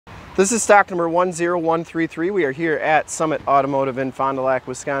This is stock number 10133. We are here at Summit Automotive in Fond du Lac,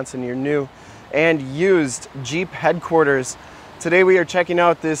 Wisconsin, your new and used Jeep headquarters. Today we are checking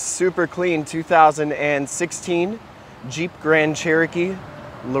out this super clean 2016 Jeep Grand Cherokee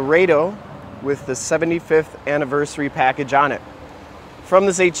Laredo with the 75th anniversary package on it. From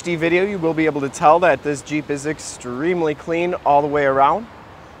this HD video, you will be able to tell that this Jeep is extremely clean all the way around.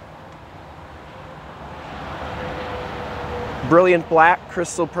 Brilliant black,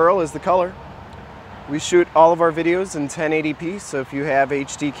 crystal pearl is the color. We shoot all of our videos in 1080p, so if you have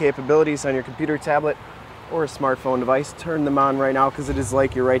HD capabilities on your computer, tablet, or a smartphone device, turn them on right now because it is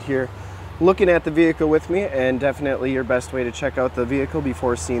like you're right here looking at the vehicle with me, and definitely your best way to check out the vehicle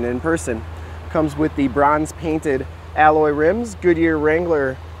before seeing it in person. Comes with the bronze painted alloy rims, Goodyear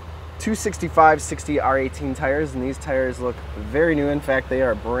Wrangler 265/60 R18 tires, and these tires look very new. In fact, they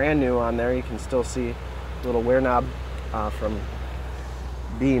are brand new on there. You can still see a little wear knob from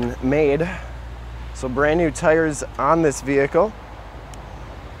being made. So brand new tires on this vehicle.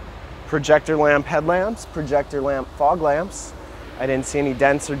 Projector lamp headlamps, projector lamp fog lamps. I didn't see any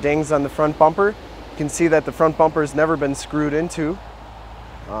dents or dings on the front bumper. You can see that the front bumper has never been screwed into.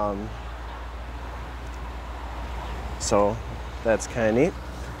 So that's kind of neat.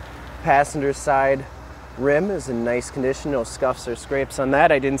 Passenger side rim is in nice condition, no scuffs or scrapes on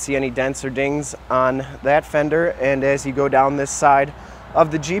that. I didn't see any dents or dings on that fender. And as you go down this side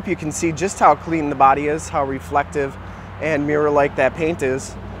of the Jeep, you can see just how clean the body is, how reflective and mirror-like that paint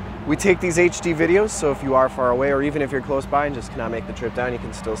is. We take these HD videos, so if you are far away or even if you're close by and just cannot make the trip down, you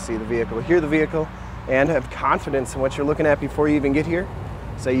can still see the vehicle, hear the vehicle, and have confidence in what you're looking at before you even get here,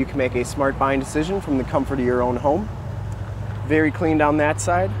 so you can make a smart buying decision from the comfort of your own home. Very clean down that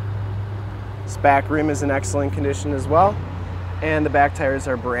side. This back rim is in excellent condition as well, and the back tires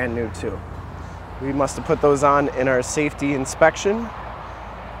are brand new too. We must have put those on in our safety inspection.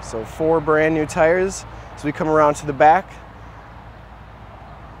 So 4 brand new tires. As we come around to the back,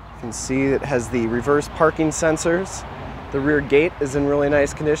 you can see it has the reverse parking sensors. The rear gate is in really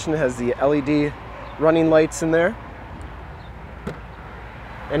nice condition. It has the LED running lights in there.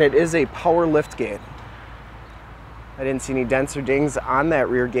 And it is a power lift gate. I didn't see any dents or dings on that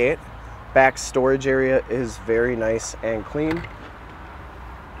rear gate. Back storage area is very nice and clean.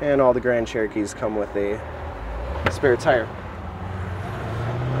 And all the Grand Cherokees come with a spare tire.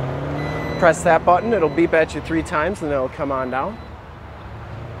 Press that button, it'll beep at you 3 times and then it'll come on down.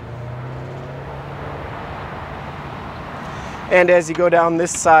 And as you go down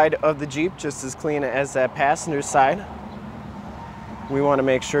this side of the Jeep, just as clean as that passenger side, we want to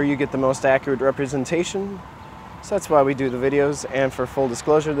make sure you get the most accurate representation. So that's why we do the videos. And for full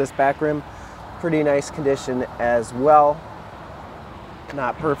disclosure, this back rim, pretty nice condition as well.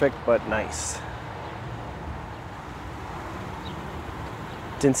 Not perfect, but nice.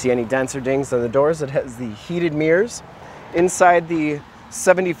 Didn't see any dents or dings on the doors. It has the heated mirrors. Inside, the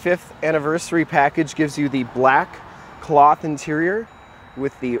 75th anniversary package gives you the black cloth interior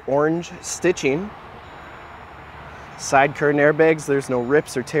with the orange stitching. Side curtain airbags, there's no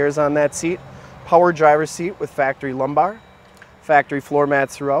rips or tears on that seat. Power driver seat with factory lumbar. Factory floor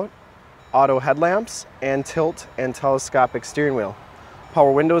mats throughout. Auto headlamps and tilt and telescopic steering wheel.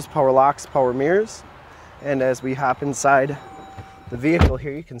 Power windows, power locks, power mirrors. And as we hop inside the vehicle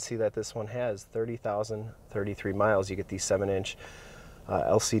here, you can see that this one has 30,033 miles. You get the 7-inch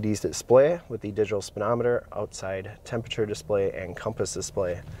LCD display with the digital speedometer, outside temperature display, and compass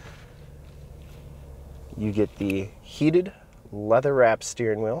display. You get the heated leather-wrapped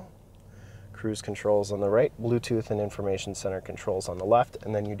steering wheel, cruise controls on the right, Bluetooth and information center controls on the left,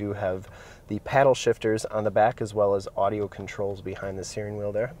 and then you do have the paddle shifters on the back as well as audio controls behind the steering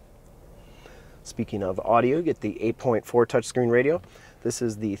wheel there. Speaking of audio, you get the 8.4 touchscreen radio. This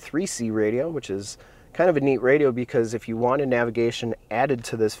is the 3C radio, which is kind of a neat radio because if you wanted navigation added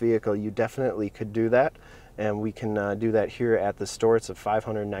to this vehicle, you definitely could do that. And we can do that here at the store. It's a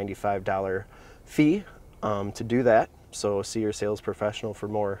 $595 fee to do that. So see your sales professional for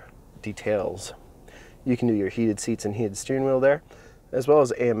more details. You can do your heated seats and heated steering wheel there, as well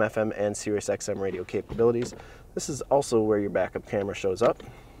as AM, FM, and Sirius XM radio capabilities. This is also where your backup camera shows up.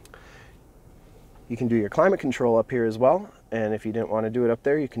 You can do your climate control up here as well, and if you didn't want to do it up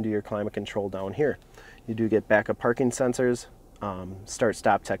there, you can do your climate control down here. You do get backup parking sensors,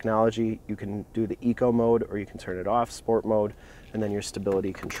 start-stop technology. You can do the eco mode or you can turn it off, sport mode, and then your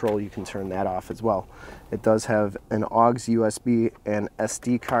stability control, you can turn that off as well. It does have an AUX, USB, and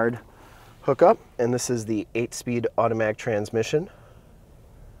SD card hookup, and this is the 8-speed automatic transmission.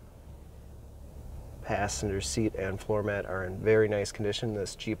 Passenger seat and floor mat are in very nice condition.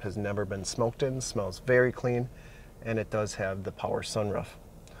 This Jeep has never been smoked in, smells very clean, and it does have the power sunroof.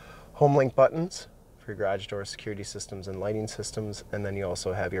 Homelink buttons for your garage door security systems and lighting systems, and then you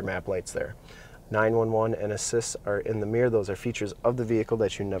also have your map lights there. 911 and assist are in the mirror. Those are features of the vehicle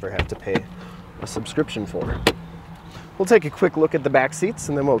that you never have to pay a subscription for. We'll take a quick look at the back seats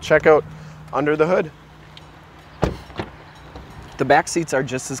and then we'll check out under the hood. The back seats are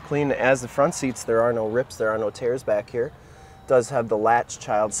just as clean as the front seats. There are no rips, there are no tears back here. It does have the Latch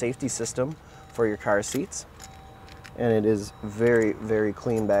child safety system for your car seats, and it is very, very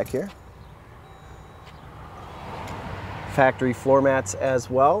clean back here. Factory floor mats as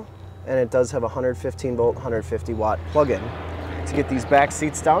well, and it does have a 115 volt, 150 watt plug-in. To get these back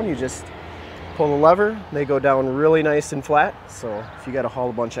seats down, you just pull the lever, they go down really nice and flat, so if you got to haul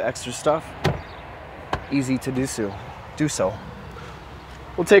a bunch of extra stuff, easy to do so.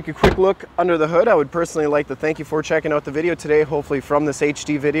 We'll take a quick look under the hood. I would personally like to thank you for checking out the video today. Hopefully from this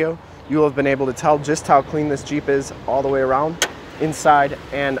HD video, you will have been able to tell just how clean this Jeep is all the way around, inside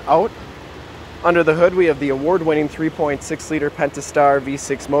and out. Under the hood, we have the award-winning 3.6 liter Pentastar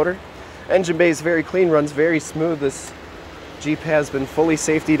V6 motor. Engine bay is very clean, runs very smooth. This Jeep has been fully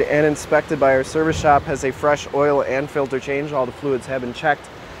safetied and inspected by our service shop, has a fresh oil and filter change. All the fluids have been checked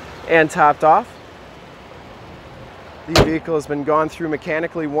and topped off. The vehicle has been gone through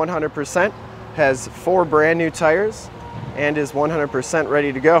mechanically 100%, has 4 brand new tires, and is 100%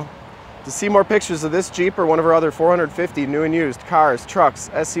 ready to go. To see more pictures of this Jeep or one of our other 450 new and used cars, trucks,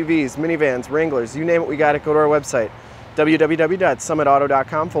 SUVs, minivans, Wranglers, you name it, we got it, go to our website,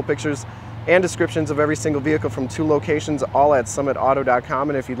 www.summitauto.com. Full pictures and descriptions of every single vehicle from 2 locations, all at summitauto.com.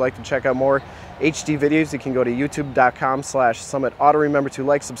 And if you'd like to check out more HD videos, you can go to youtube.com/summitauto. Remember to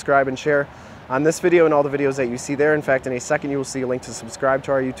like, subscribe, and share on this video and all the videos that you see there. In fact, in a second, you will see a link to subscribe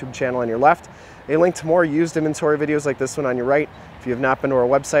to our YouTube channel on your left, a link to more used inventory videos like this one on your right. If you have not been to our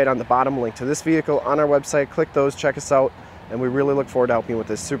website, on the bottom, a link to this vehicle on our website. Click those, check us out, and we really look forward to helping you with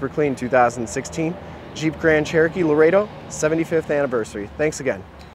this super clean 2016 Jeep Grand Cherokee Laredo 75th anniversary. Thanks again.